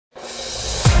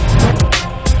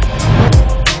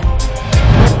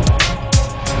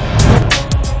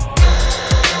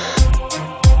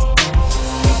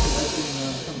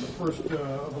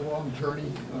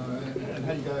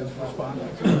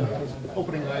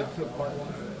tonight for part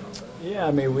one? Yeah,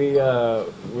 I mean, we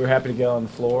were happy to get on the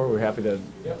floor. We were happy to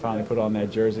finally put on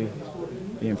that jersey,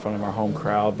 be in front of our home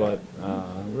crowd. But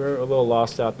we were a little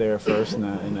lost out there at first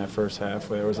in that first half.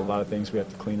 There was a lot of things we have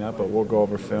to clean up, but we'll go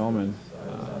over film. And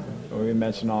we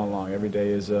mentioned all along, every day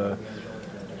is a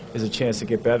chance to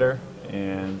get better.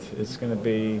 And it's going to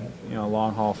be, a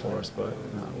long haul for us, but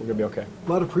we're going to be okay. A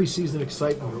lot of preseason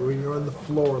excitement when you're on the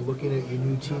floor looking at your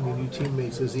new team, your new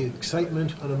teammates. Is the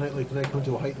excitement on a night like tonight come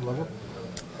to a heightened level?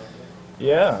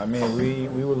 Yeah, I mean,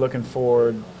 we were looking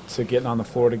forward to getting on the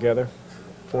floor together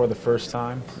for the first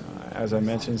time, as I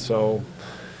mentioned. So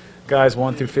guys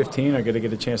 1 through 15 are going to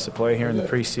get a chance to play here in the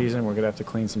preseason. We're going to have to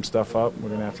clean some stuff up. We're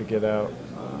going to have to get out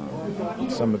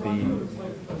some of the,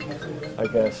 I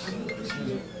guess,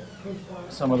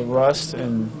 some of the rust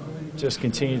and just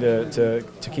continue to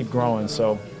keep growing.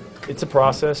 So it's a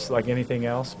process like anything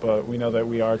else, but we know that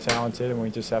we are talented and we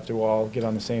just have to all get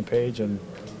on the same page, and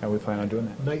we plan on doing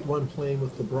that. Night one playing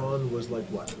with LeBron was like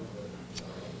what?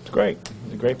 It's great.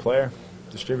 He's a great player.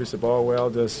 Distributes the ball well,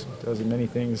 does many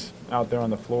things out there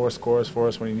on the floor, scores for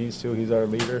us when he needs to. He's our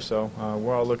leader, so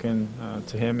we're all looking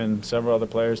to him and several other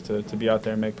players to be out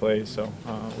there and make plays. So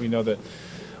we know that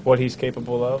what he's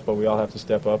capable of, but we all have to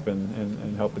step up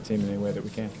and help the team in any way that we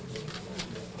can.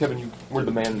 Kevin, you were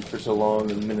the man for so long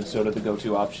in Minnesota, the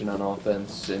go-to option on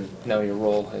offense, and now your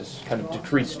role has kind of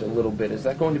decreased a little bit. Is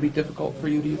that going to be difficult for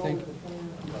you, do you think?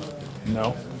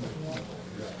 No.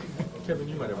 Kevin,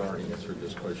 you might have already answered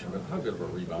this question, but how good of a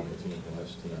rebounding team can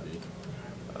this team be?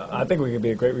 I think we could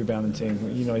be a great rebounding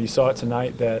team. You saw it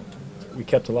tonight that we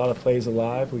kept a lot of plays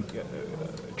alive.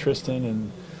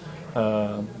 Tristan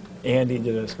and Andy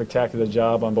did a spectacular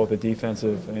job on both the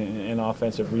defensive and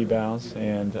offensive rebounds,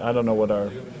 and I don't know what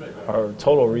our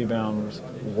total rebounds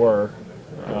were,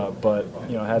 but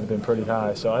it had been pretty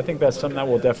high. So I think that's something that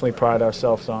we'll definitely pride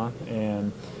ourselves on,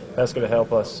 and that's going to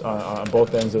help us on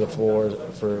both ends of the floor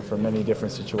for many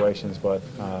different situations. But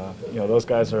those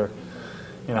guys are,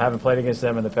 I haven't played against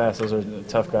them in the past. Those are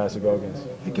tough guys to go against.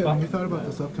 Hey Kevin, you thought about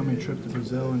this upcoming trip to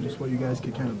Brazil and just what you guys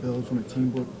could kind of build from a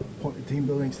team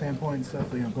building standpoint and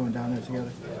stuff, going down there together?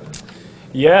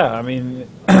 Yeah, I mean,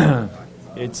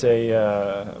 it's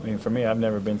I mean, for me, I've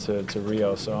never been to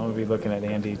Rio, so I'm going to be looking at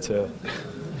Andy to,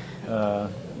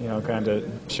 kind of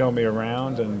show me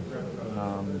around, and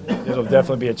it'll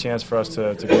definitely be a chance for us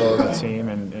to grow as a team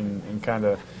and kind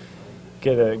of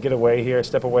get away here,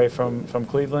 step away from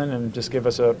Cleveland, and just give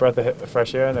us a breath of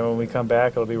fresh air. And then when we come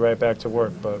back, it'll be right back to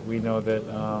work. But we know that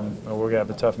we're going to have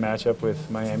a tough matchup with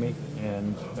Miami,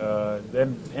 and the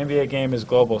NBA game is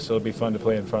global, so it'll be fun to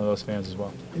play in front of those fans as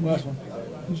well. Last one.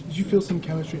 Did you feel some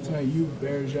chemistry tonight? You,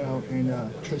 Bergeau,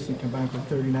 and Tristan combined for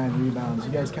 39 rebounds.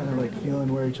 You guys kind of like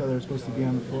feeling where each other is supposed to be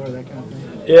on the floor, that kind of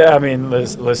thing? Yeah, I mean,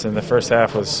 listen, the first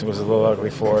half was a little ugly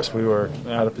for us. We were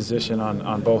out of position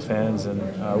on both ends, and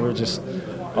we were just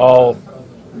all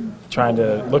trying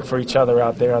to look for each other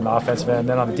out there on the offensive end. And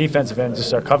then on the defensive end,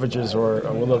 just our coverages were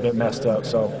a little bit messed up.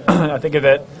 So I think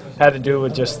that had to do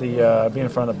with just the being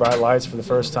in front of the bright lights for the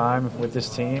first time with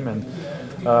this team, and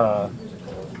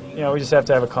we just have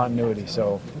to have a continuity.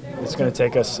 So it's going to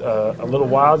take us a little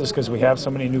while just because we have so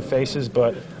many new faces,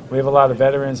 but we have a lot of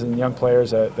veterans and young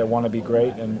players that want to be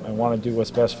great and want to do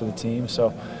what's best for the team.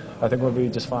 So I think we'll be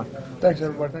just fine. Thanks,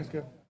 everybody. Thanks, Kevin.